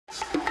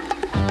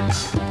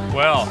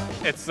Well,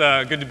 it's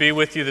good to be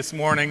with you this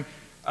morning.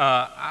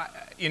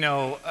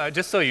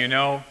 Just so you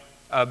know,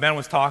 Ben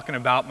was talking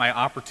about my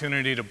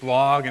opportunity to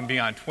blog and be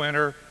on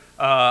Twitter.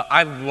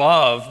 I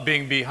love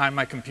being behind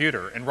my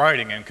computer and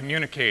writing and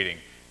communicating.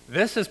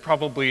 This is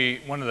probably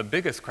one of the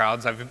biggest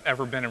crowds I've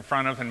ever been in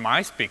front of in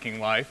my speaking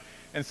life.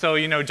 And so,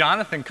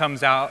 Jonathan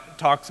comes out,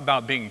 talks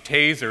about being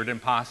tasered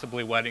and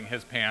possibly wetting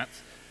his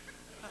pants.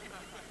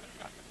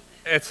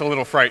 It's a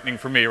little frightening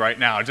for me right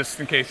now, just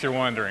in case you're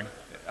wondering.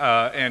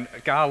 And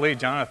golly,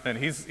 Jonathan,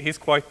 he's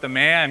quite the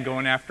man,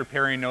 going after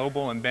Perry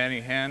Noble and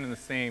Benny Hinn in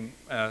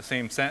the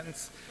same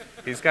sentence.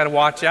 He's got to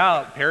watch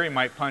out. Perry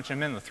might punch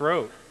him in the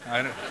throat.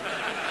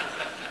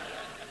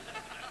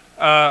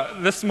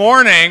 This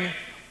morning,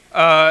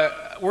 we're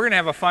going to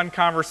have a fun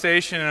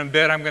conversation in a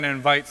bit. I'm going to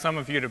invite some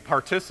of you to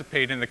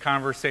participate in the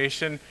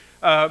conversation.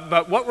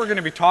 But what we're going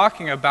to be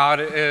talking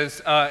about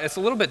is it's a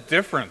little bit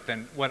different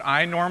than what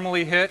I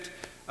normally hit.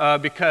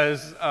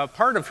 Because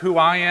part of who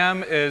I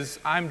am is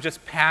I'm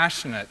just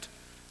passionate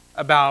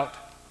about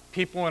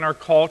people in our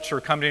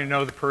culture coming to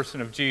know the person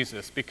of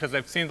Jesus, because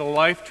I've seen the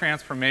life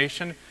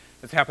transformation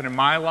that's happened in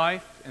my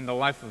life, in the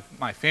life of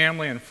my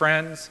family and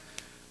friends.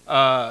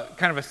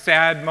 Kind of a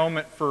sad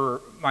moment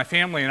for my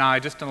family and I.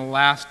 Just in the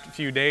last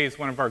few days,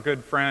 one of our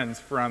good friends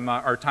from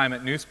our time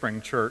at New Spring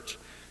Church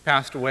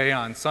passed away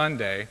on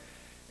Sunday,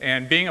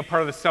 and being a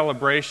part of the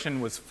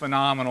celebration was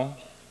phenomenal.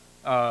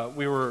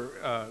 We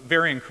were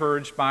very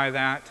encouraged by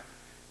that.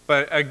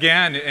 But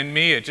again, in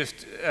me, it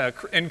just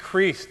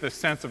increased the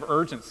sense of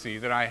urgency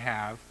that I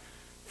have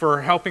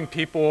for helping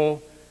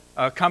people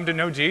come to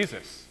know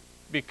Jesus,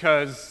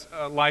 because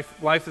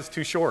life is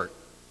too short.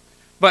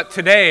 But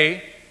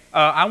today,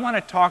 I want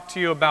to talk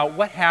to you about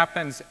what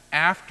happens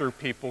after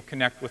people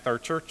connect with our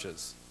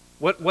churches.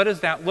 What does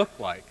that look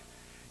like?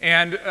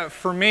 And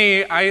for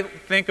me, I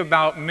think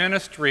about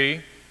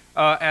ministry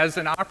as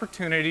an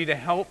opportunity to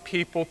help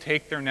people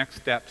take their next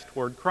steps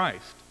toward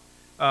Christ.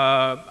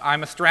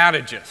 I'm a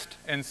strategist,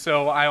 and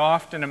so I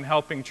often am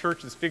helping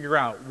churches figure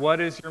out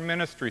what is your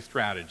ministry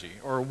strategy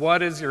or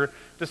what is your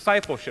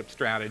discipleship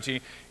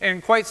strategy.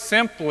 And quite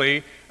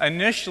simply,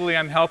 initially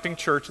I'm helping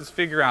churches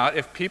figure out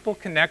if people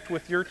connect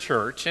with your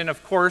church, and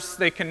of course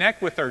they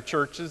connect with our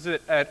churches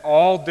at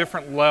all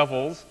different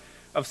levels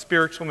of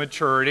spiritual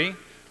maturity,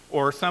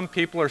 or some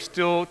people are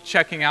still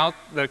checking out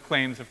the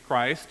claims of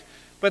Christ,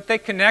 but they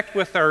connect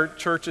with our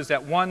churches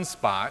at one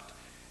spot,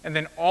 and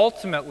then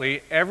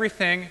ultimately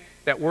everything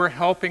that we're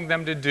helping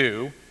them to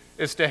do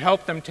is to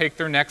help them take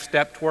their next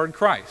step toward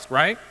Christ,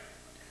 right?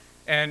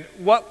 And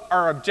what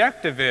our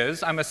objective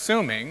is, I'm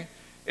assuming,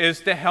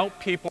 is to help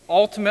people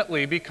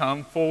ultimately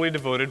become fully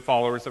devoted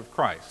followers of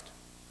Christ.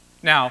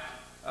 Now,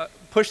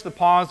 push the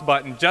pause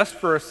button just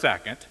for a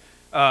second.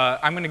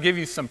 I'm going to give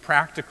you some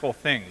practical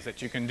things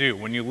that you can do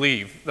when you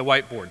leave the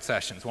whiteboard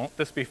sessions. Won't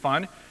this be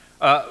fun?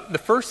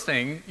 The first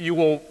thing you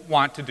will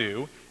want to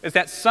do is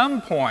at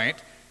some point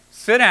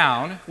sit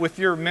down with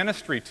your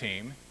ministry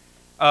team,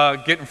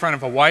 get in front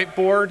of a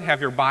whiteboard, have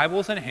your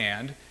Bibles in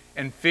hand,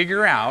 and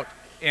figure out,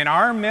 in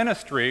our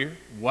ministry,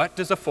 what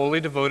does a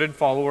fully devoted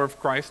follower of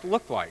Christ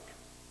look like?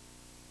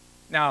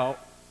 Now,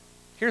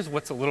 here's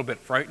what's a little bit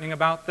frightening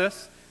about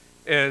this,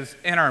 is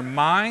in our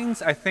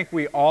minds, I think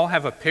we all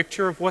have a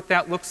picture of what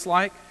that looks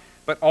like.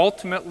 But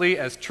ultimately,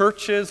 as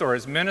churches or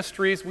as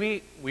ministries,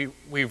 we've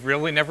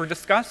really never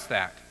discussed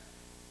that.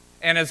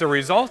 And as a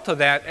result of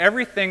that,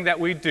 everything that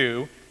we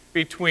do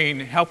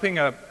between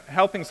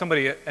helping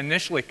somebody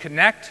initially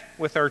connect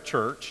with our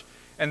church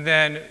and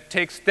then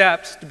take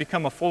steps to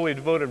become a fully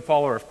devoted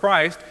follower of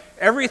Christ,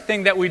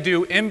 everything that we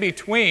do in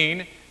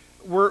between,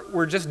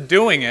 we're just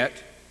doing it.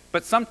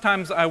 But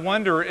sometimes I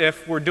wonder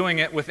if we're doing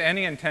it with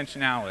any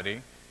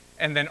intentionality.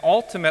 And then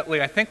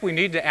ultimately, I think we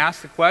need to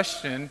ask the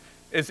question,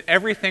 is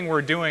everything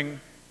we're doing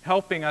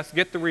helping us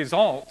get the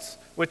results,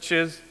 which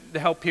is to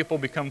help people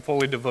become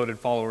fully devoted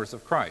followers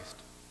of Christ?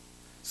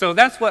 So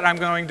that's what I'm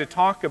going to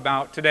talk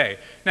about today.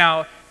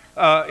 Now,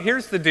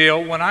 here's the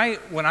deal. When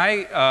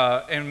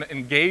I am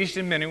engaged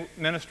in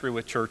ministry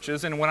with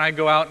churches, and when I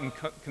go out and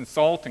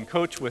consult and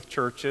coach with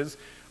churches,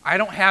 I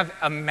don't have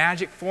a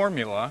magic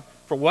formula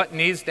for what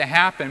needs to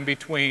happen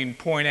between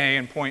point A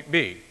and point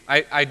B.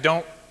 I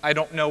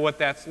don't know what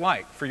that's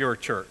like for your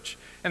church.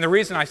 And the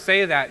reason I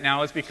say that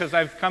now is because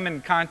I've come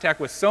in contact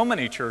with so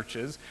many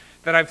churches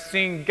that I've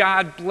seen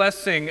God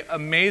blessing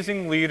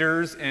amazing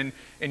leaders in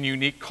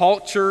unique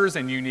cultures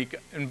and unique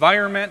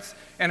environments.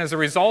 And as a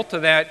result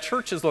of that,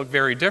 churches look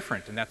very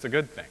different, and that's a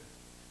good thing,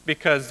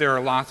 because there are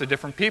lots of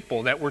different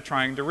people that we're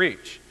trying to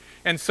reach.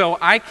 And so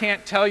I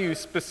can't tell you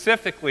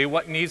specifically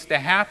what needs to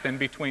happen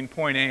between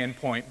point A and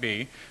point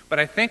B, but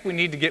I think we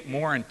need to get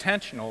more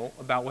intentional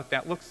about what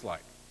that looks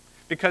like.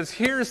 Because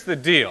here's the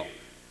deal.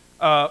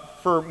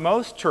 For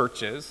most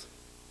churches,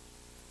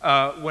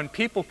 when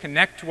people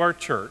connect to our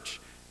church,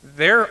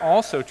 they're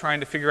also trying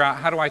to figure out,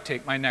 how do I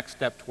take my next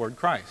step toward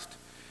Christ?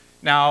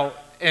 Now,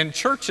 in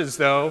churches,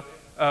 though,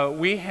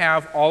 we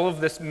have all of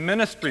this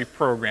ministry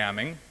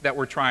programming that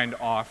we're trying to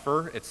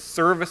offer. It's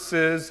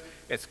services,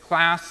 it's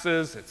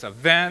classes, it's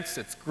events,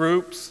 it's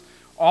groups,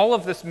 all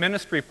of this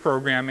ministry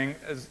programming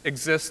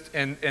exists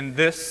in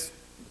this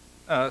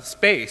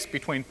space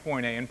between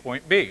point A and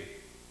point B.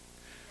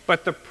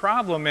 But the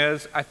problem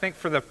is, I think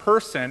for the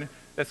person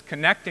that's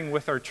connecting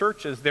with our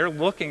churches, they're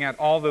looking at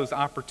all those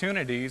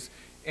opportunities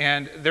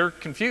and they're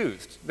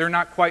confused. They're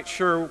not quite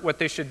sure what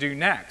they should do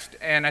next.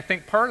 And I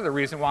think part of the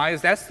reason why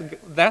is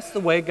that's the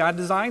way God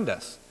designed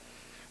us.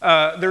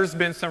 There's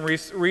been some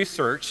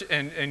research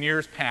in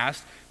years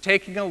past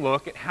taking a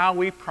look at how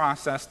we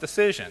process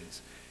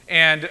decisions.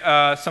 And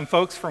some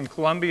folks from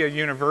Columbia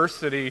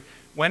University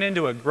went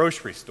into a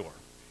grocery store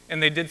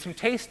and they did some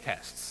taste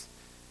tests.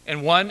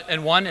 In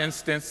one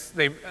instance,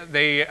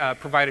 they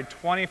provided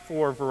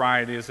 24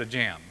 varieties of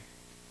jam.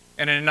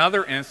 And in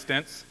another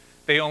instance,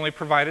 they only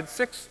provided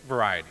 6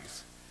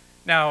 varieties.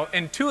 Now,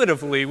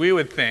 intuitively, we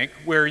would think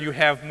where you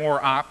have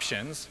more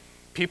options,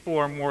 people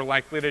are more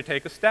likely to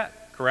take a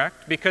step,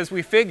 correct? Because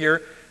we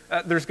figure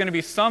there's going to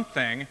be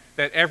something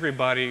that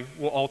everybody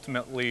will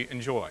ultimately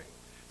enjoy.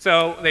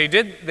 So they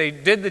did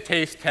the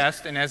taste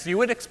test, and as you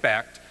would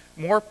expect,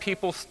 more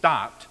people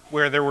stopped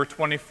where there were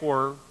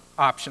 24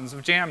 options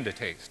of jam to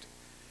taste.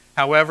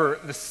 However,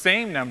 the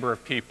same number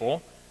of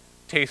people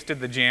tasted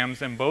the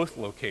jams in both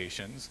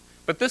locations.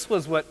 But this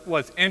was what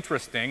was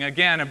interesting,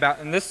 again,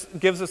 and this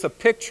gives us a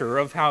picture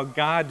of how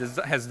God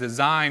has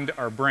designed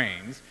our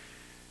brains.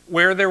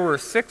 Where there were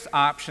 6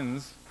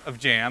 options of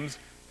jams,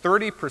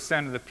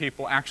 30% of the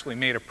people actually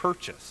made a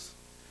purchase.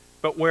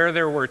 But where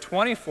there were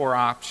 24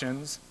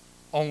 options,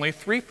 only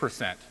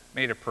 3%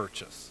 made a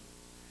purchase.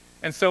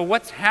 And so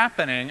what's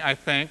happening, I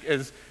think,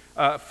 is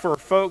for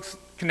folks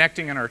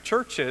connecting in our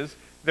churches,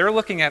 they're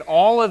looking at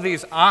all of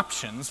these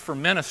options for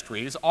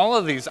ministries, all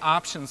of these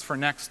options for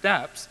next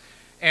steps,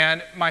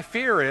 and my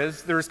fear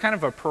is there's kind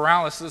of a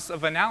paralysis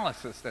of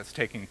analysis that's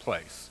taking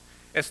place.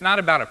 It's not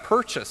about a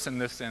purchase in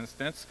this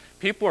instance.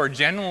 People are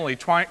genuinely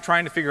trying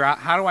to figure out,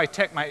 how do I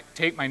take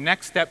my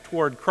next step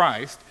toward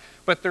Christ,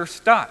 but they're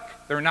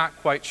stuck. They're not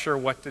quite sure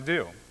what to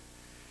do.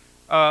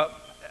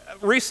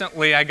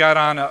 Recently, I got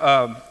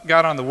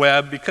on the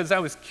web because I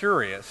was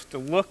curious to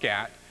look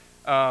at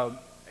how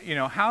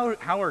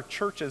are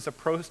churches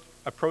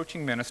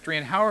approaching ministry,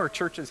 and how are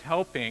churches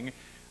helping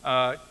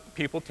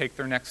people take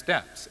their next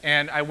steps.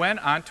 And I went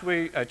onto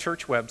a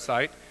church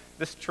website.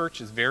 This church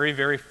is very,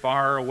 very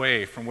far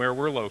away from where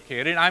we're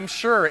located. I'm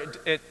sure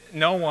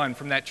no one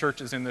from that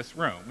church is in this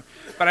room.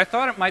 But I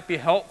thought it might be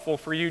helpful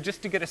for you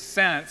just to get a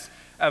sense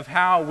of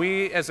how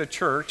we as a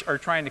church are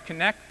trying to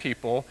connect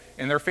people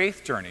in their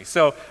faith journey.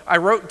 So I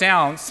wrote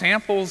down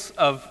samples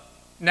of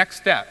next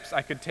steps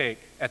I could take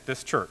at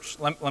this church.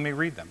 Let me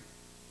read them.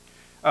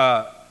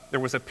 There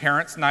was a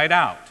parents' night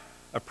out,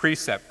 a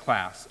precept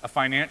class, a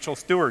financial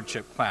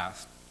stewardship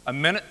class, a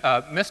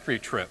mystery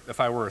trip if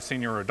I were a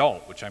senior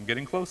adult, which I'm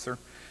getting closer,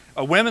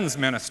 a women's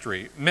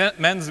ministry,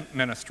 men's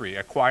ministry,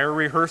 a choir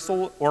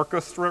rehearsal,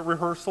 orchestra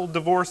rehearsal,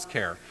 divorce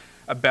care,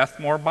 a Beth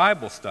Moore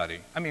Bible study.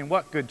 I mean,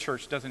 what good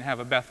church doesn't have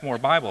a Beth Moore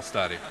Bible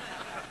study?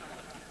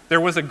 There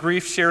was a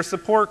grief share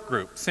support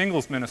group,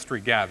 singles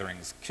ministry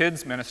gatherings,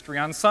 kids ministry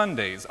on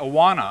Sundays,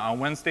 Awana on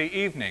Wednesday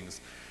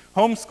evenings,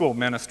 homeschool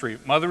ministry,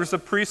 mothers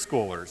of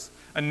preschoolers,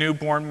 a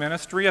newborn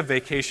ministry, a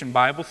vacation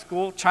Bible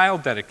school,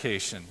 child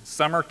dedication,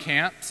 summer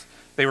camps.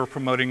 They were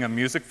promoting a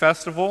music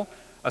festival,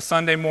 a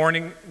Sunday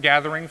morning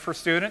gathering for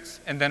students,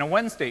 and then a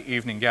Wednesday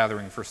evening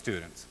gathering for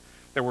students.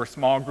 There were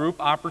small group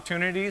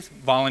opportunities,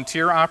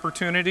 volunteer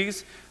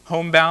opportunities,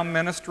 homebound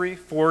ministry,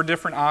 4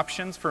 different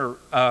options for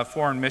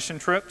foreign mission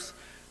trips,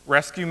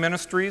 rescue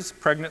ministries,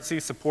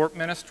 pregnancy support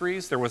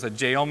ministries. There was a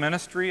jail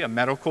ministry, a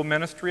medical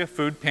ministry, a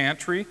food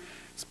pantry,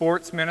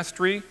 sports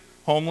ministry,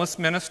 homeless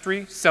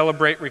ministry,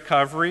 celebrate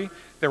recovery.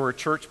 There were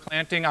church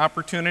planting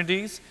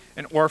opportunities,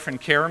 an orphan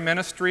care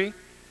ministry,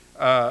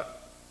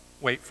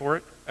 wait for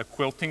it, a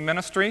quilting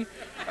ministry,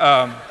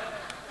 they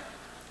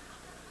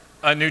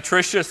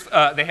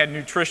had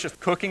nutritious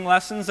cooking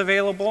lessons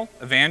available,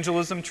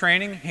 evangelism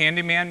training,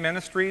 handyman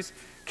ministries,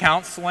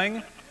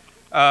 counseling,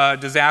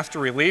 disaster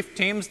relief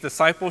teams,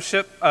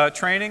 discipleship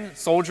training,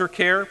 soldier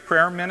care,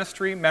 prayer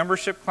ministry,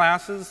 membership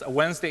classes, a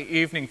Wednesday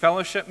evening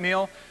fellowship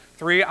meal,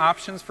 3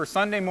 options for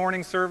Sunday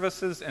morning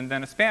services, and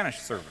then a Spanish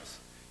service.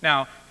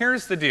 Now,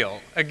 here's the deal.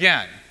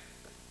 Again,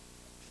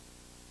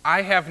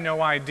 I have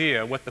no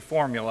idea what the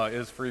formula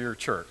is for your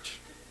church,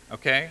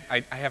 okay?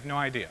 I have no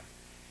idea.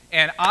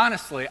 And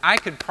honestly, I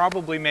could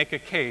probably make a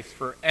case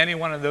for any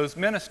one of those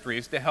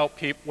ministries to help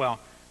people, well,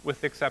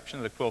 with the exception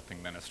of the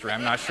quilting ministry.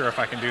 I'm not sure if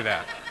I can do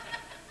that.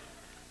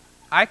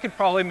 I could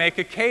probably make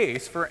a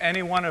case for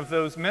any one of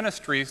those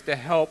ministries to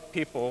help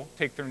people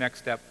take their next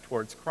step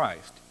towards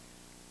Christ.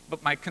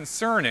 But my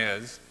concern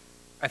is,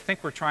 I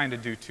think we're trying to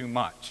do too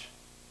much.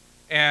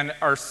 And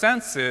our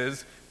sense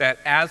is that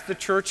as the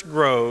church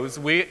grows,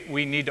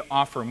 we need to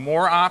offer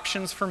more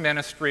options for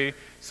ministry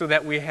so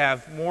that we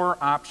have more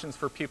options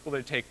for people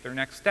to take their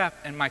next step.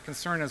 And my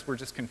concern is we're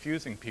just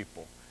confusing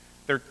people.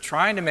 They're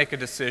trying to make a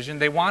decision,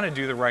 they want to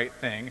do the right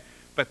thing,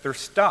 but they're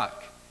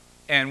stuck.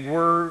 And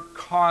we're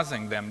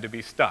causing them to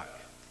be stuck.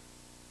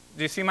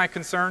 Do you see my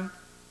concern?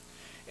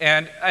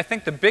 And I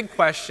think the big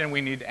question we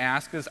need to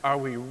ask is, are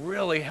we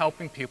really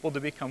helping people to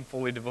become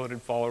fully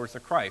devoted followers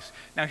of Christ?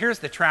 Now, here's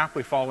the trap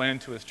we fall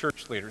into as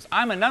church leaders.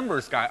 I'm a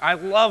numbers guy. I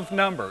love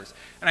numbers.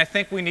 And I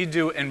think we need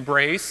to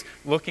embrace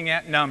looking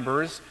at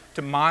numbers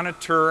to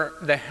monitor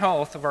the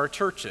health of our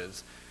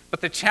churches.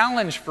 But the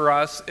challenge for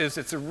us is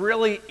it's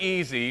really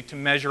easy to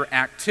measure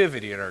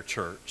activity at our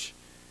church.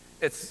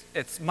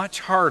 It's much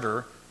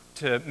harder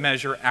to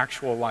measure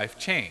actual life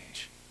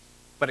change.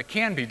 But it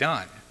can be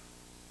done.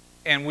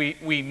 And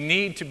we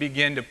need to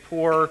begin to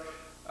pour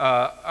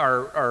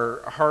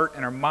our heart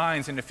and our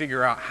minds into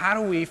figure out, how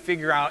do we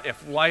figure out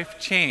if life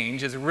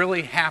change is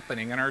really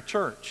happening in our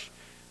church?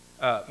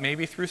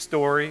 Maybe through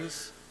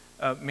stories,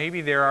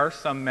 maybe there are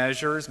some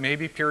measures,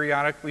 maybe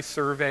periodically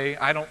survey,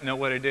 I don't know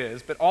what it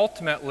is, but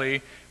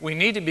ultimately we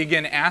need to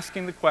begin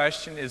asking the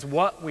question, is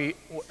what we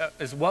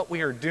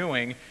are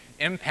doing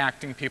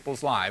impacting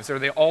people's lives? Are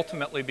they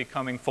ultimately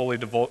becoming fully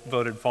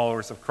devoted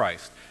followers of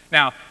Christ?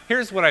 Now,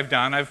 here's what I've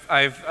done.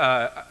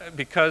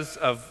 Because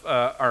of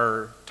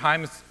our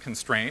time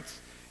constraints,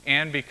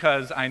 and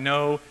because I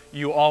know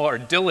you all are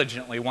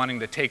diligently wanting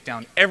to take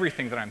down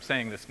everything that I'm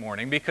saying this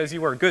morning, because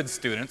you are good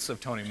students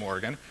of Tony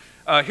Morgan,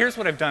 here's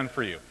what I've done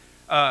for you.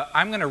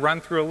 I'm going to run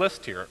through a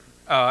list here.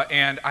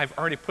 And I've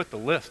already put the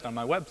list on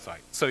my website.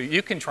 So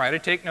you can try to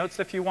take notes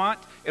if you want.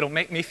 It'll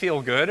make me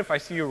feel good if I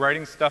see you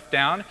writing stuff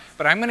down.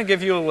 But I'm going to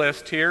give you a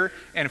list here,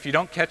 and if you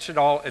don't catch it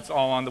all, it's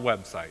all on the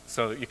website.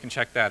 So you can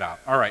check that out.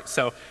 All right,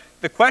 so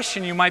the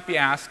question you might be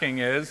asking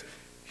is,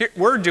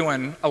 we're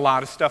doing a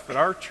lot of stuff at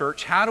our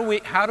church. How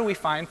do we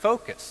find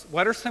focus?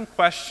 What are some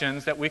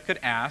questions that we could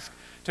ask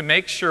to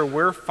make sure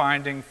we're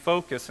finding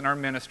focus in our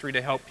ministry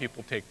to help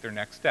people take their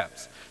next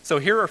steps? So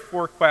here are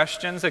 4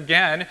 questions.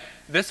 Again,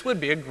 this would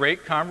be a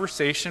great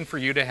conversation for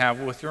you to have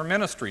with your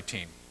ministry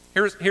team.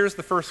 Here's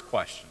the first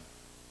question.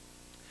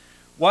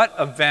 What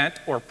event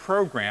or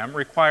program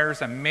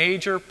requires a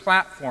major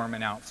platform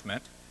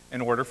announcement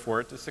in order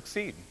for it to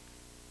succeed?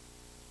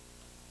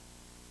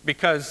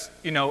 Because,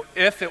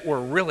 if it were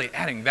really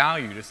adding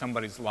value to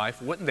somebody's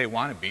life, wouldn't they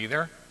want to be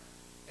there?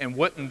 And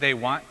wouldn't they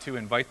want to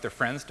invite their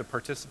friends to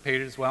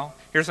participate as well?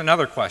 Here's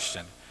another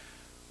question.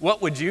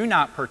 What would you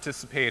not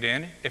participate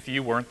in if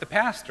you weren't the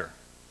pastor?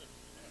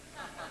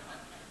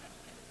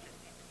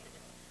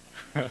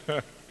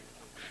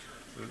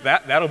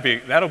 That'll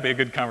be a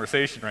good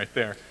conversation right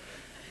there.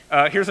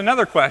 Here's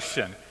another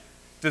question.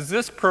 Does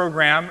this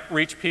program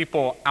reach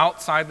people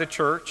outside the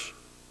church,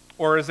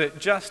 or is it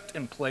just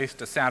in place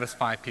to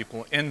satisfy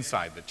people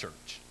inside the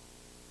church?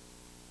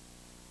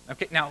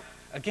 Okay, now,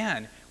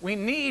 again, we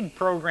need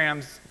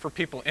programs for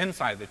people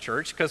inside the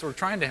church because we're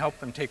trying to help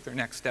them take their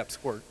next steps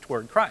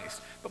toward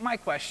Christ. But my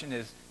question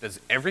is, does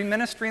every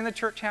ministry in the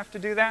church have to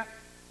do that?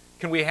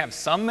 Can we have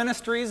some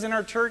ministries in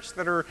our church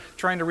that are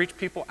trying to reach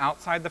people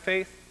outside the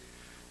faith?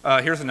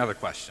 Here's another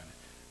question.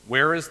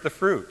 Where is the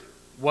fruit?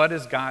 What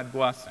is God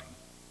blessing?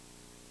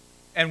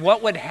 And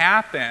what would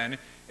happen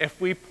if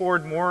we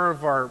poured more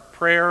of our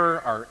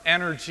prayer, our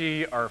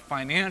energy, our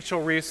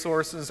financial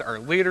resources, our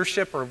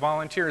leadership, our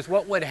volunteers?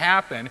 What would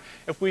happen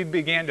if we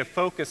began to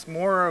focus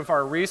more of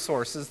our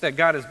resources that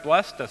God has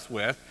blessed us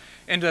with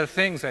into the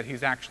things that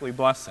He's actually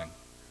blessing?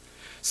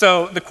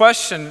 So the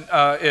question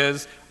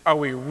is, are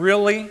we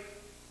really,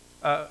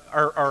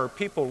 are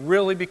people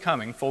really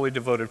becoming fully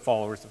devoted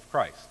followers of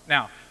Christ?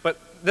 Now, but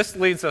this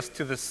leads us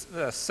to this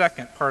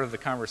second part of the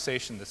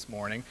conversation this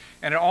morning,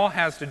 and it all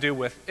has to do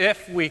with,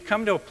 if we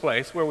come to a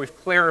place where we've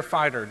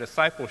clarified our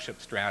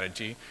discipleship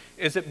strategy,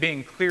 is it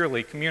being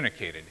clearly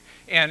communicated?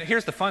 And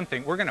here's the fun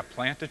thing. We're going to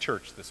plant a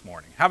church this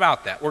morning. How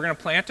about that? We're going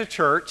to plant a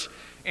church,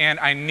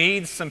 and I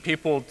need some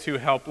people to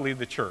help lead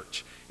the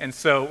church. And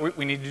so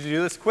we need to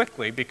do this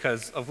quickly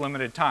because of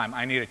limited time.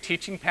 I need a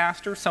teaching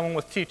pastor, someone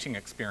with teaching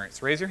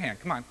experience. Raise your hand.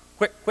 Come on.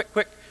 Quick, quick,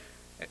 quick.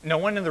 No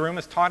one in the room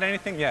has taught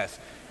anything? Yes.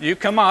 You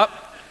come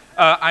up.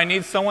 I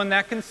need someone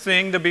that can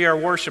sing to be our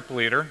worship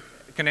leader.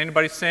 Can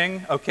anybody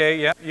sing? Okay,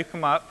 yeah, you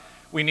come up.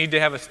 We need to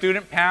have a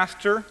student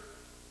pastor.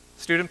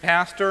 Student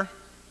pastor.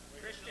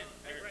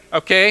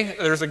 Okay,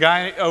 there's a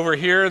guy over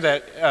here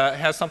that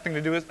has something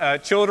to do with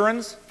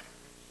children's.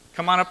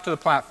 Come on up to the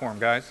platform,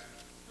 guys.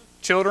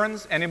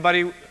 Children's,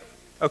 anybody?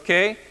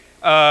 Okay.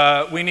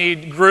 We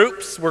need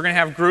groups. We're going to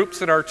have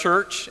groups at our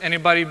church.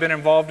 Anybody been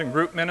involved in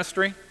group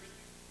ministry?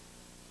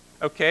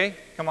 Okay,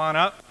 come on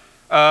up.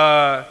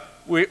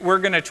 We're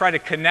going to try to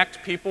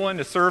connect people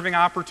into serving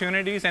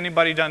opportunities.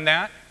 Anybody done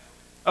that?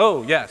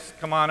 Oh, yes.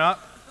 Come on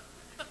up.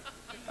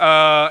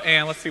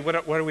 And let's see,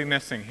 what are we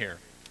missing here?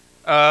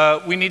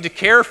 We need to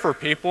care for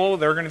people.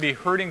 There are going to be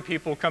hurting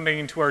people coming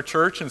into our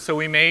church, and so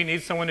we may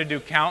need someone to do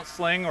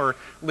counseling or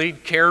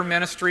lead care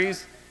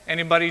ministries.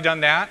 Anybody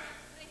done that?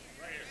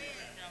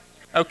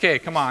 Okay,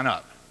 come on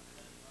up.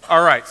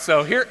 All right,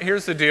 so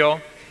here's the deal.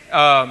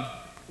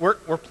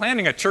 We're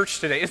planting a church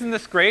today. Isn't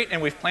this great?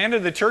 And we've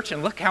planted the church,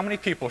 and look how many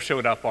people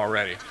showed up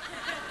already.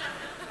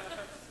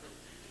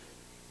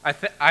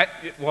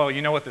 Well,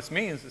 you know what this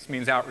means? This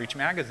means Outreach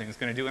Magazine is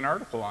going to do an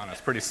article on us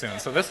pretty soon,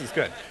 so this is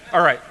good.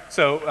 All right,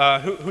 so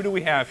who do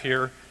we have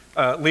here?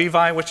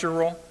 Levi, what's your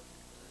role?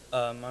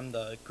 I'm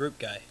the group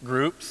guy.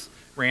 Groups.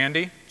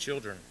 Randy?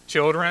 Children.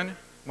 Children.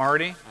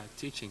 Marty?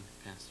 Teaching,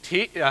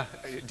 Pastor.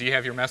 Do you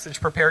have your message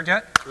prepared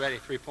yet? It's ready,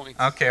 3 points.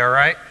 Okay, all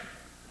right.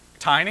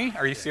 Tiny,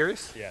 are you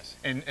serious? Yes.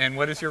 And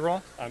what is your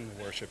role? I'm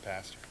the worship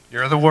pastor.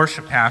 You're the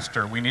worship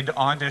pastor. We need to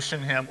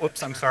audition him.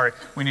 Oops, I'm sorry.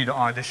 We need to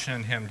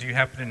audition him. Do you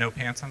happen to know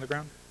Pants on the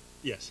Ground?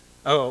 Yes.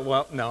 Oh,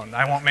 well, no,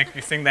 I won't make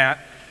you sing that.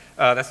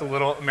 That's a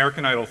little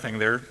American Idol thing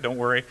there. Don't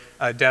worry.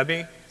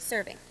 Debbie?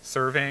 Serving.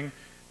 Serving.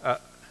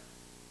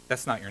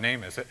 That's not your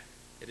name, is it?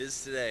 It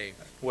is today.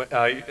 What?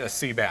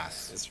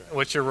 Seabass. That's right.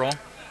 What's your role?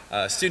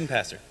 Student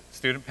pastor.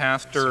 Student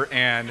pastor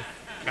and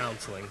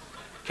Counseling.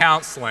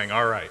 counseling.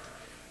 All right.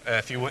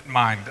 If you wouldn't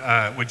mind,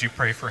 would you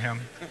pray for him?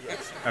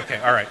 Yes. Okay,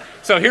 all right.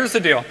 So here's the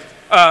deal.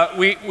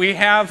 We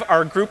have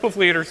our group of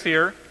leaders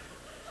here.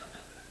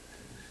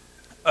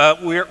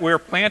 We're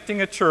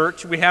planting a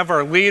church. We have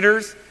our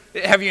leaders.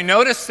 Have you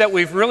noticed that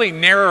we've really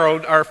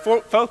narrowed our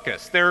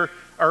focus? There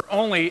are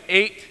only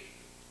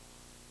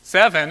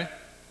 7,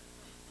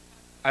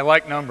 I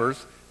like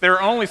numbers. There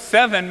are only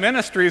 7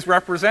 ministries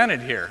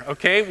represented here,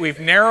 okay?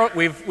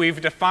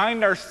 We've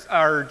defined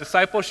our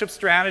discipleship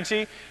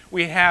strategy.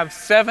 We have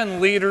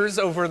 7 leaders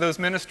over those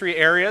ministry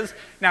areas.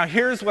 Now,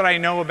 here's what I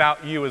know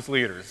about you as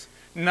leaders.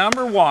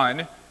 Number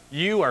 1,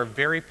 you are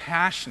very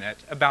passionate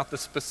about the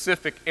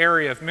specific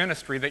area of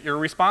ministry that you're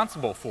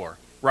responsible for,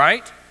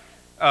 right?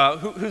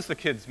 Who's the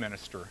kids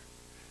minister?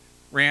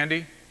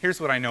 Randy, here's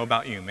what I know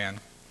about you, man.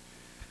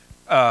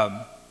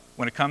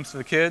 When it comes to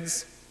the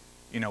kids,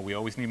 you know, we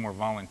always need more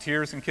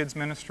volunteers in kids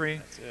ministry.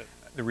 That's it.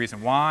 The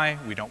reason why,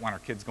 we don't want our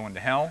kids going to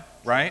hell,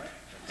 right?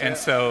 And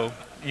so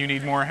you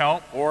need more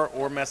help.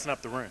 Or messing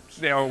up the rooms.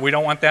 We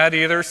don't want that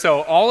either.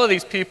 So all of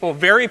these people,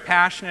 very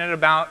passionate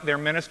about their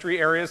ministry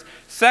areas.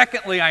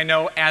 Secondly, I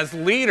know as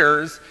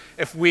leaders,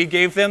 if we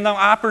gave them the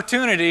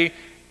opportunity,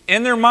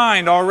 in their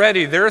mind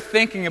already, they're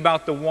thinking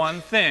about the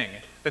one thing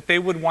that they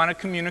would want to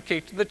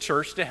communicate to the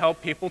church to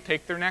help people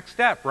take their next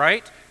step,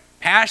 right?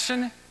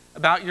 Passion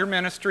about your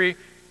ministry.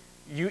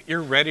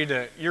 You're ready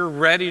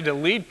to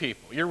lead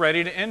people. You're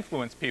ready to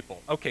influence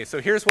people. Okay,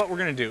 so here's what we're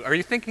going to do. Are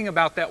you thinking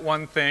about that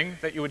one thing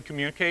that you would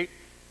communicate?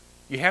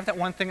 You have that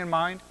one thing in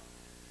mind?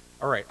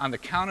 All right, on the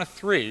count of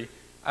 3,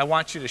 I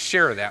want you to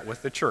share that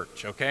with the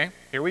church, okay?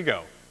 Here we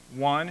go.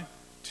 1,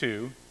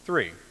 2,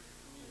 3.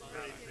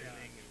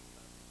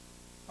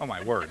 Oh,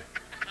 my word.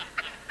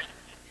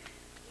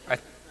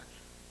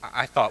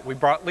 I thought we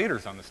brought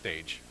leaders on the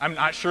stage. I'm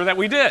not sure that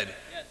we did.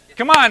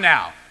 Come on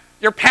now.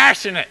 You're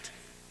passionate.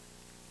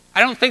 I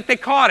don't think they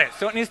caught it,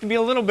 so it needs to be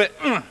a little bit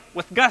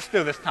with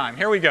gusto this time.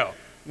 Here we go.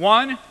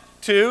 1,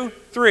 2,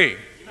 3.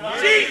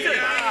 Jesus!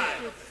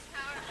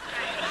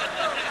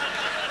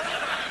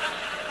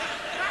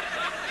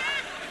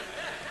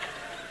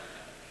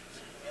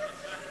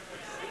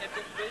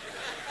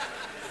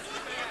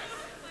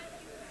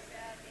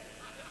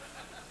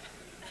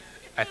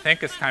 I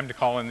think it's time to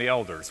call in the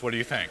elders. What do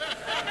you think?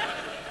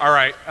 All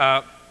right.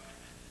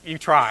 You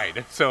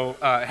tried. So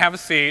have a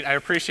seat. I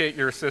appreciate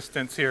your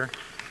assistance here.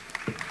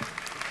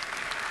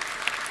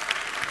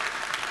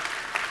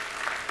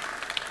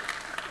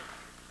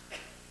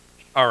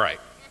 All right,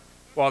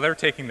 while they're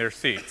taking their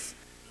seats,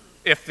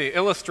 if the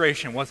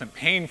illustration wasn't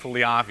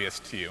painfully obvious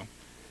to you,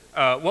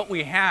 what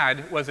we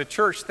had was a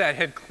church that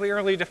had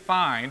clearly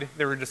defined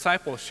their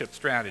discipleship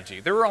strategy.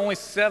 There were only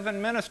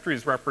 7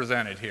 ministries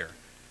represented here,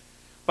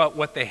 but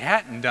what they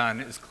hadn't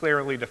done is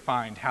clearly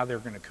defined how they're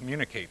going to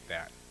communicate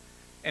that.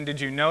 And did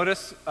you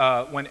notice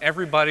when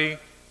everybody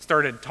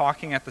started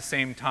talking at the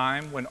same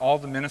time, when all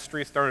the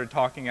ministries started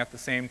talking at the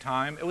same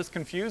time, it was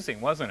confusing,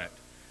 wasn't it?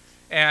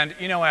 And,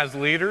 you know, as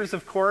leaders,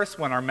 of course,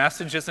 when our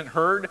message isn't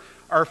heard,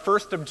 our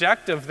first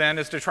objective then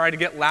is to try to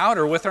get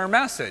louder with our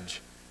message.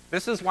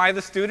 This is why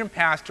the student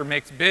pastor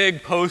makes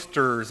big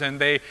posters,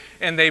 and they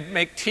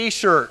make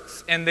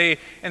T-shirts, and they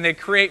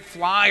create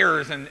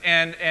flyers and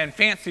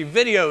fancy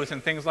videos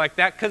and things like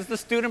that, because the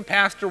student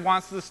pastor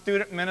wants the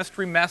student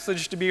ministry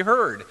message to be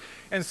heard.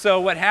 And so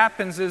what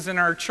happens is in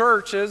our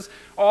churches,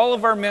 all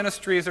of our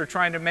ministries are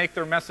trying to make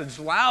their message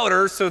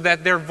louder so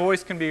that their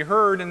voice can be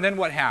heard, and then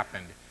what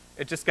happened?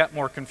 It just got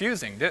more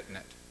confusing, didn't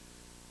it?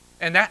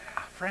 And that,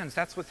 friends,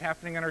 that's what's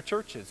happening in our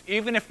churches.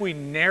 Even if we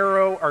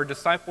narrow our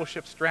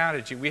discipleship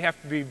strategy, we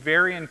have to be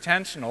very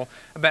intentional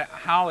about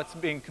how it's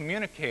being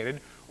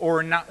communicated,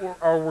 or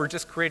we're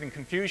just creating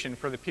confusion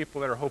for the people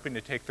that are hoping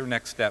to take their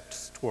next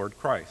steps toward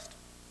Christ.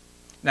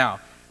 Now,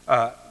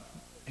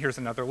 here's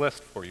another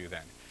list for you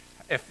then.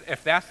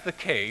 If that's the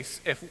case,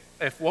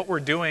 if what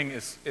we're doing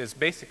is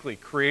basically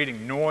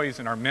creating noise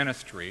in our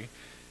ministry,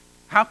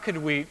 how could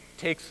we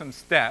take some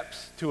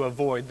steps to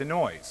avoid the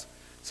noise?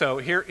 So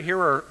here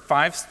are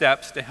 5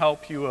 steps to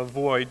help you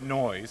avoid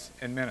noise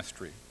in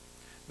ministry.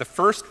 The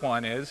first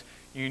one is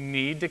you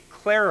need to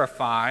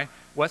clarify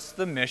what's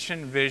the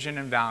mission, vision,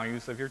 and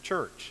values of your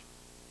church.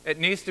 It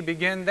needs to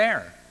begin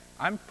there.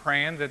 I'm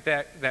praying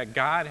that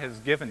God has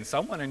given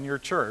someone in your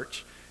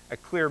church a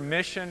clear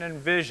mission and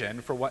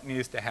vision for what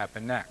needs to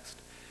happen next.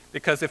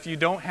 Because if you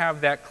don't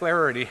have that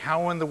clarity,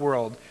 how in the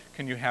world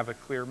can you have a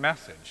clear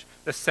message?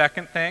 The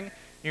second thing,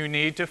 You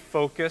need to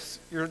focus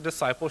your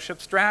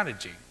discipleship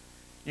strategy.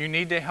 You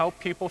need to help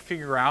people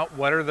figure out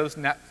what are those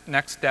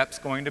next steps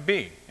going to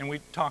be. And we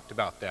talked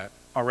about that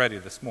already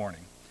this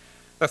morning.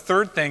 The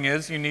third thing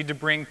is you need to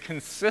bring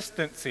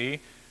consistency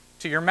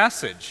to your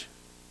message.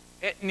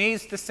 It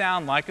needs to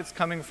sound like it's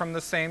coming from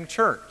the same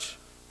church.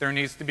 There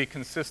needs to be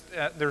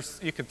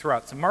you could throw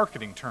out some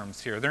marketing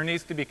terms here. There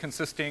needs to be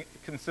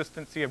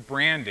consistency of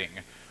branding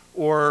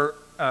or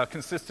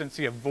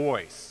consistency of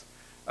voice.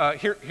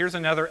 Here's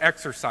another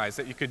exercise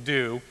that you could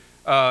do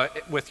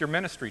with your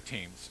ministry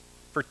teams.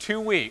 For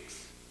 2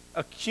 weeks,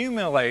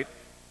 accumulate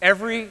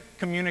every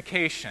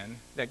communication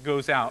that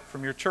goes out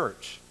from your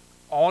church.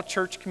 All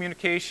church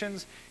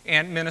communications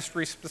and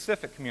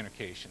ministry-specific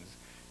communications.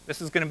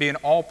 This is going to be an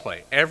all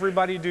play.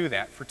 Everybody do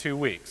that for 2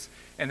 weeks.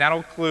 And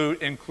that'll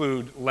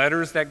include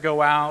letters that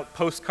go out,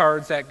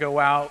 postcards that go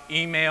out,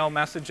 email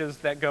messages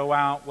that go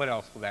out. What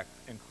else will that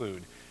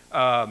include?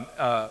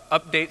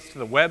 Updates to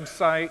the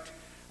website,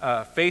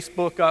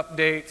 Facebook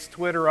updates,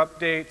 Twitter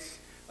updates.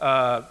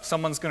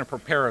 Someone's going to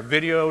prepare a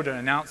video to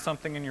announce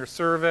something in your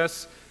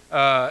service.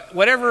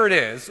 Whatever it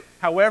is,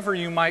 however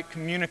you might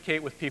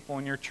communicate with people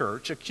in your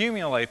church,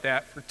 accumulate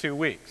that for 2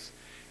 weeks.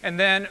 And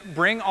then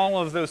bring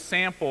all of those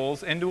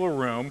samples into a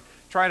room,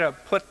 try to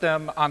put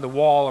them on the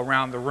wall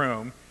around the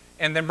room,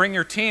 and then bring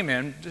your team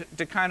in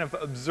to kind of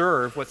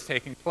observe what's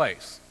taking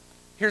place.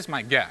 Here's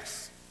my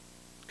guess.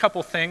 A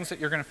couple things that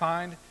you're going to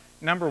find.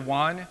 Number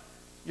one,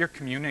 you're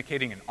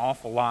communicating an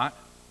awful lot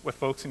with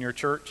folks in your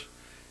church.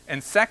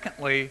 And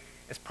secondly,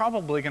 it's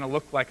probably going to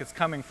look like it's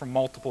coming from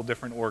multiple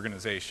different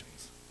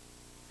organizations.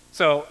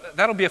 So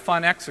that'll be a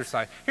fun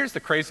exercise. Here's the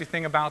crazy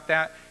thing about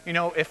that. You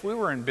know, if we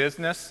were in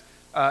business,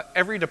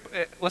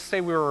 let's say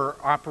we were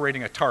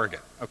operating a Target,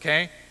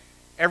 okay?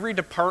 Every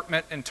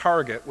department in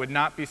Target would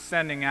not be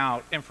sending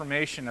out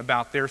information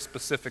about their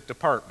specific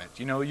department.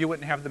 You know, you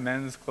wouldn't have the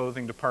men's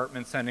clothing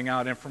department sending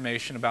out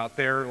information about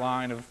their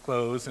line of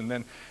clothes, and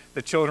then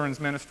the children's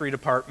ministry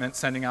department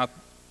sending out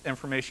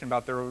information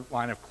about their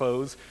line of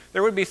clothes.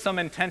 There would be some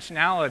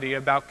intentionality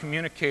about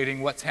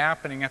communicating what's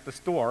happening at the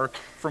store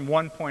from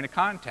one point of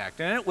contact,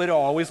 and it would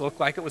always look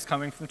like it was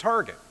coming from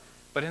Target.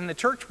 But in the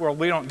church world,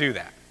 we don't do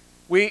that.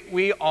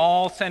 We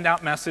all send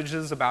out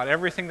messages about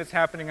everything that's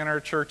happening in our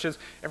churches.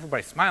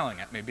 Everybody's smiling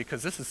at me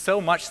because this is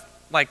so much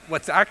like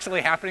what's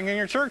actually happening in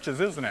your churches,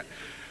 isn't it?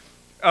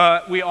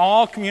 We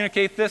all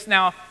communicate this.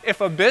 Now,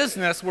 if a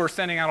business were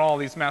sending out all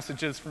these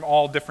messages from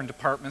all different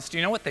departments, do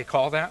you know what they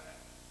call that?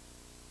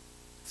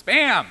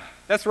 Spam.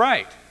 That's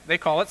right. They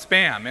call it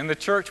spam. In the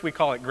church, we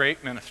call it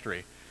great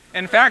ministry.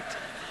 In fact,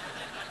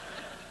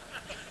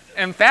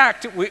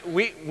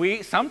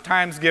 we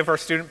sometimes give our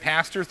student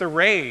pastors a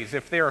raise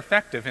if they're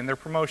effective in their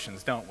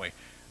promotions, don't we?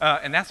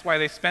 And that's why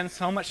they spend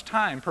so much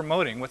time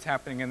promoting what's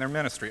happening in their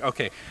ministry.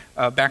 Okay,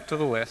 back to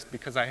the list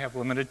because I have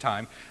limited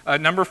time.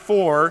 Number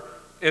 4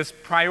 is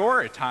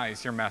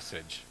prioritize your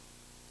message.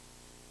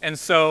 And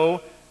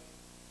so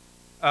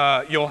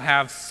you'll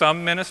have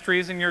some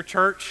ministries in your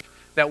church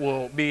that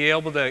will be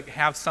able to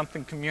have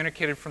something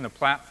communicated from the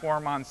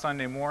platform on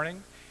Sunday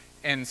morning,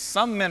 and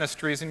some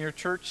ministries in your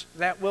church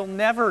that will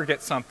never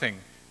get something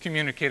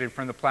communicated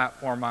from the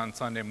platform on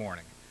Sunday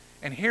morning.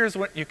 And here's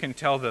what you can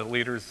tell the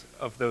leaders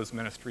of those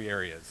ministry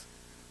areas.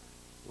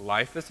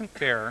 Life isn't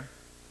fair,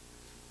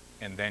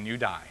 and then you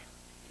die.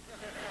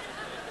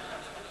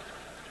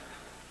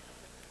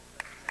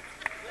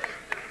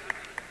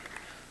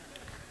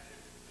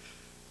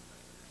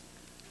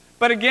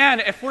 But again,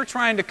 if we're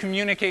trying to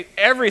communicate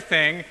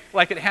everything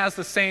like it has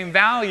the same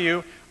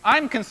value,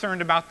 I'm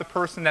concerned about the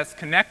person that's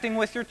connecting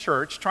with your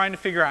church, trying to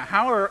figure out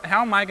how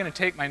am I going to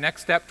take my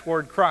next step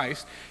toward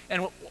Christ.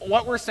 And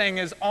what we're saying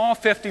is all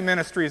 50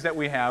 ministries that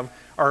we have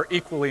are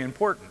equally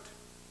important.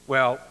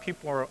 Well,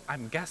 people are,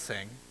 I'm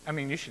guessing, I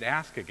mean, you should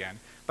ask again,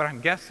 but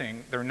I'm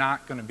guessing they're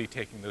not going to be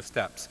taking those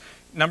steps.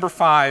 Number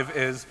 5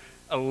 is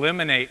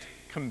eliminate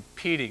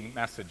competing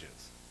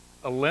messages.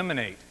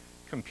 Eliminate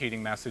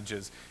competing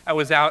messages. I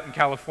was out in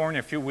California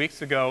a few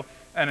weeks ago,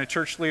 and a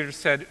church leader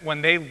said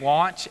when they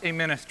launch a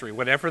ministry,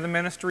 whatever the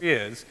ministry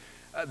is,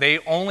 they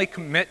only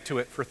commit to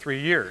it for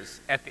 3 years.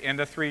 At the end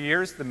of 3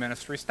 years, the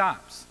ministry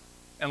stops,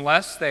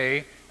 unless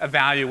they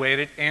evaluate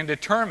it and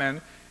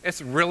determine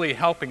it's really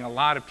helping a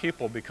lot of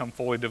people become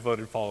fully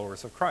devoted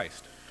followers of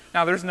Christ.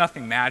 Now, there's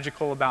nothing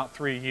magical about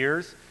 3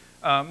 years,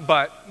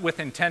 but with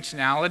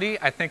intentionality,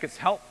 I think it's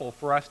helpful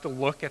for us to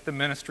look at the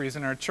ministries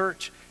in our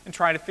church and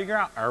try to figure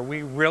out, are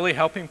we really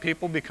helping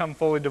people become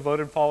fully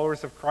devoted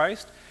followers of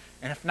Christ?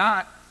 And if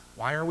not,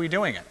 why are we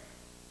doing it?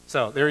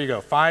 So there you go,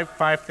 five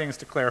things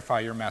to clarify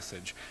your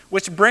message.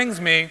 Which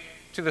brings me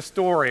to the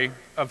story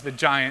of the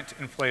giant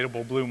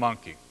inflatable blue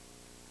monkey.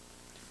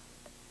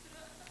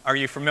 Are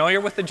you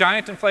familiar with the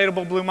giant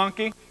inflatable blue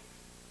monkey?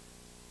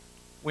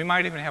 We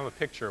might even have a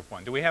picture of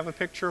one. Do we have a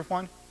picture of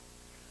one?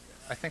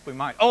 I think we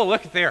might. Oh,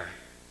 look there.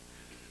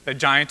 The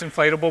giant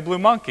inflatable blue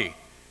monkey.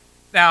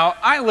 Now,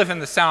 I live in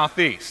the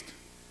Southeast.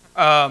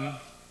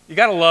 You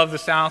got to love the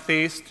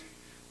Southeast.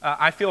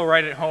 I feel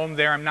right at home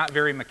there. I'm not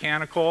very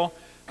mechanical.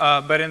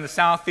 But in the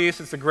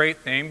Southeast, it's a great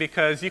thing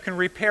because you can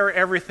repair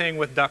everything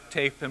with duct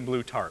tape and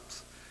blue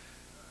tarps.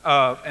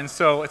 And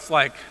so it's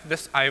like,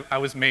 I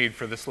was made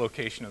for this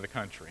location of the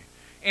country.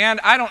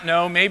 And I don't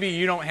know, maybe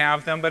you don't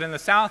have them, but in the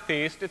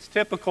Southeast, it's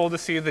typical to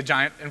see the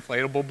giant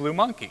inflatable blue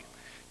monkey.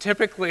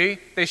 Typically,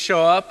 they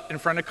show up in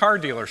front of car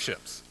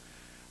dealerships.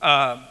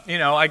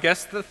 I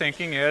guess the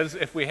thinking is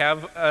if we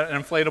have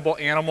an inflatable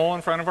animal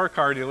in front of our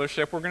car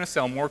dealership, we're going to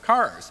sell more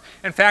cars.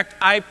 In fact,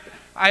 I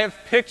have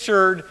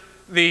pictured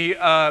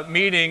the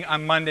meeting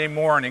on Monday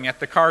morning at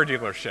the car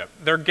dealership.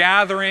 They're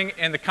gathering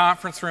in the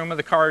conference room of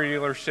the car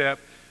dealership.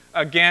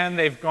 Again,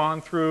 they've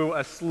gone through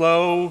a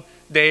slow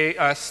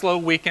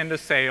weekend of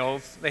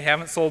sales. They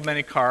haven't sold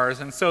many cars.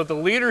 And so the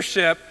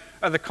leadership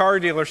of the car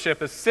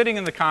dealership is sitting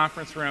in the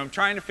conference room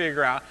trying to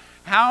figure out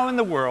how in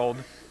the world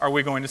are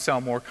we going to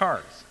sell more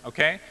cars,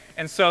 okay?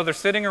 And so they're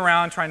sitting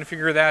around trying to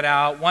figure that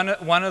out.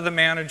 One of the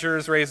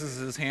managers raises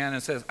his hand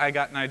and says, I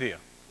got an idea.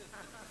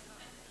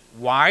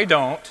 Why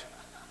don't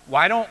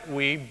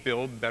we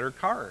build better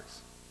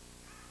cars?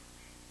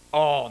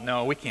 Oh,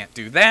 no, we can't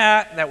do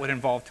that. That would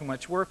involve too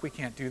much work. We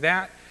can't do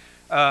that.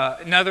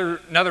 Another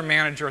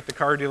manager at the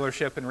car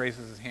dealership and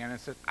raises his hand and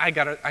says, I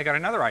got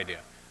another idea.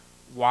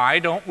 Why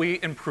don't we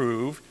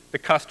improve the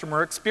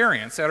customer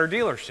experience at our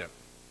dealership?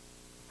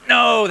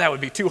 No, that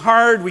would be too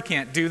hard. We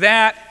can't do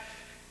that.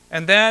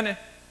 And then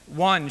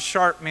one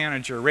sharp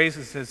manager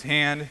raises his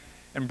hand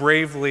and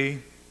bravely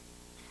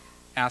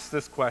asks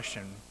this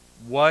question.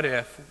 What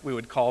if we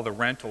would call the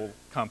rental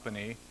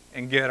company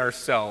and get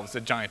ourselves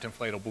a giant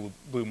inflatable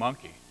blue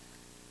monkey?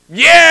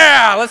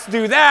 Yeah, let's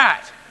do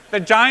that.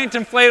 The giant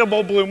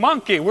inflatable blue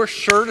monkey. We're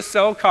sure to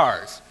sell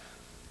cars.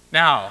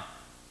 Now,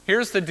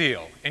 here's the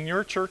deal. In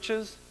your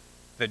churches,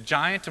 the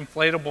giant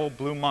inflatable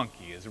blue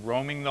monkey is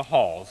roaming the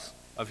halls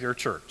of your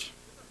church.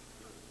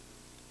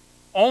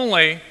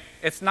 Only,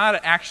 it's not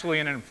actually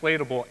an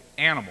inflatable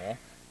animal.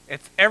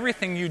 It's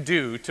everything you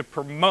do to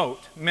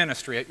promote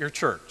ministry at your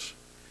church.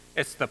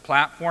 It's the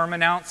platform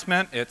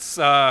announcement. It's,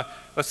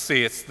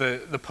 it's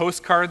the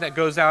postcard that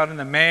goes out in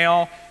the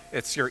mail.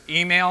 It's your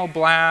email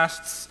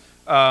blasts.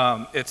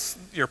 It's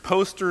your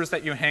posters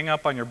that you hang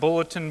up on your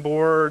bulletin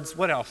boards.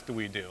 What else do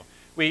we do?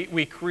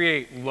 We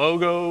create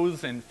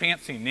logos and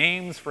fancy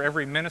names for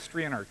every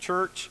ministry in our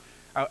church.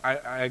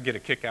 I get a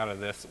kick out of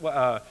this.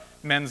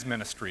 Men's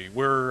ministry.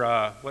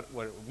 We're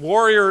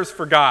Warriors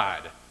for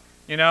God.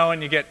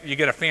 And you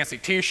get a fancy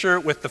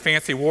T-shirt with the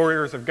fancy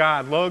Warriors of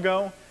God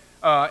logo.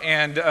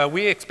 And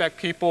we expect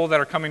people that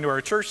are coming to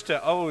our church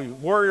to,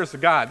 Warriors of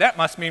God, that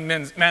must mean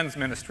men's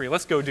ministry.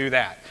 Let's go do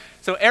that.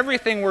 So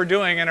everything we're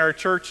doing in our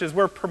church is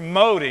we're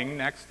promoting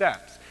next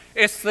steps.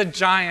 It's the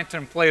giant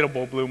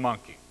inflatable blue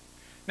monkey.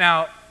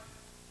 Now,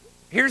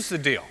 here's the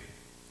deal.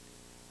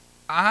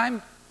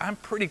 I'm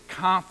pretty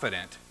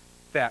confident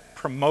that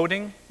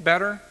promoting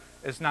better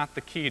is not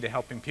the key to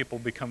helping people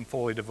become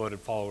fully devoted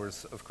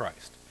followers of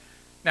Christ.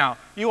 Now,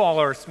 you all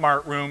are a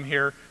smart room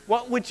here.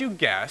 What would you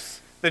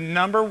guess the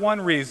number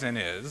one reason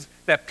is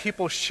that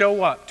people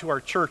show up to our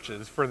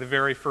churches for the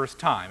very first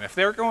time? If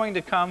they're going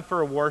to come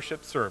for a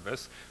worship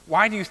service,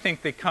 why do you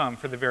think they come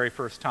for the very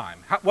first time?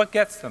 What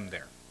gets them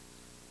there?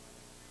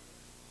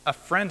 A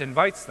friend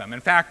invites them.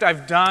 In fact,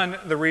 I've done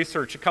the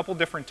research a couple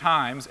different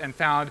times and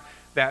found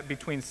that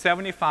between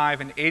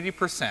 75 and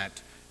 80%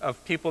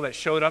 of people that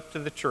showed up to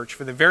the church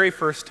for the very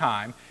first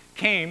time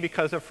came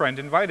because a friend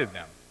invited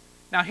them.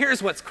 Now,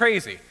 here's what's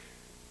crazy.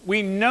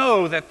 We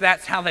know that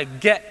that's how they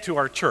get to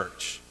our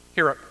church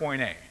here at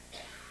Point A.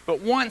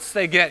 But once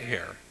they get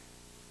here,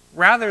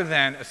 rather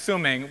than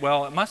assuming,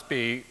 well, it must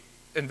be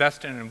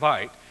invest and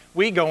invite,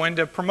 we go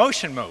into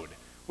promotion mode.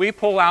 We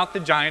pull out the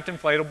giant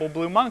inflatable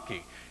blue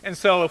monkey. And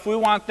so if we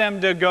want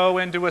them to go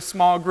into a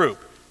small group,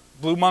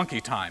 blue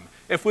monkey time.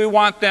 If we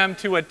want them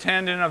to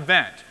attend an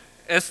event,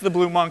 it's the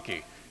blue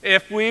monkey.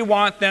 If we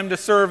want them to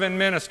serve in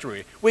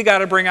ministry, we got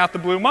to bring out the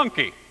blue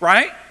monkey,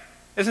 right?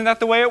 Isn't that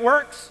the way it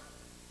works?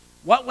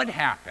 What would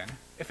happen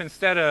if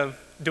instead of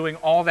doing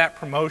all that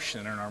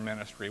promotion in our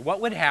ministry, what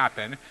would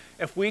happen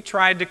if we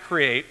tried to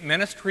create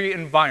ministry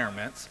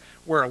environments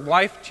where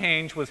life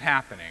change was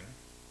happening?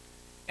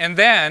 And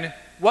then,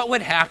 what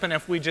would happen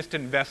if we just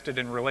invested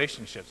in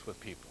relationships with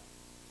people?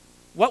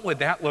 What would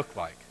that look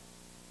like?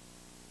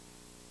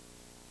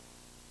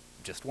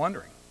 Just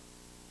wondering.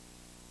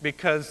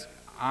 Because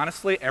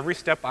honestly, every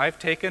step I've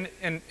taken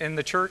in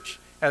the church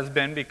has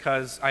been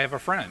because I have a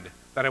friend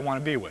that I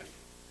want to be with,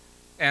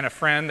 and a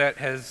friend that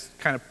has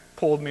kind of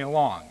pulled me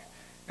along,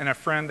 and a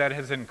friend that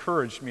has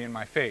encouraged me in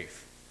my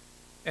faith.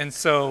 And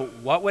so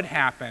what would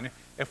happen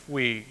if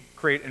we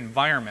create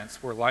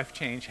environments where life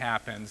change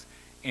happens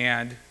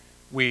and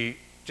we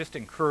just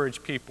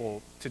encourage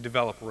people to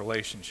develop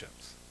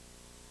relationships?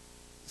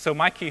 So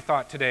my key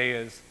thought today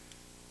is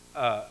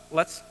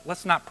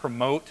let's not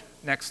promote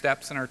next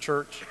steps in our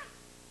church.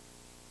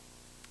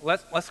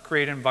 Let's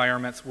create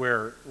environments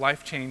where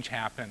life change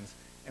happens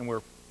and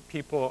where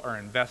people are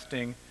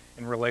investing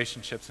in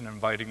relationships and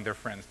inviting their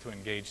friends to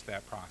engage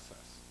that process.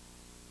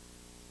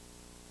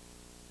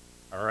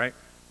 All right?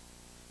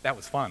 That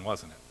was fun,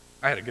 wasn't it?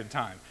 I had a good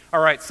time. All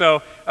right,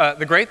 so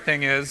the great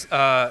thing is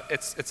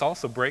it's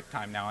also break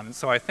time now, and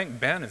so I think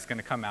Ben is going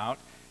to come out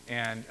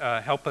and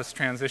help us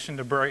transition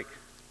to break.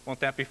 Won't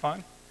that be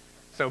fun?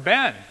 So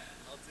Ben.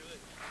 I'll do it.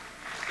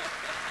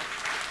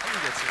 I'm going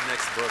to get to the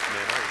next book,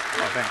 man. That was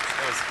great. Oh, thanks.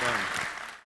 That was fun.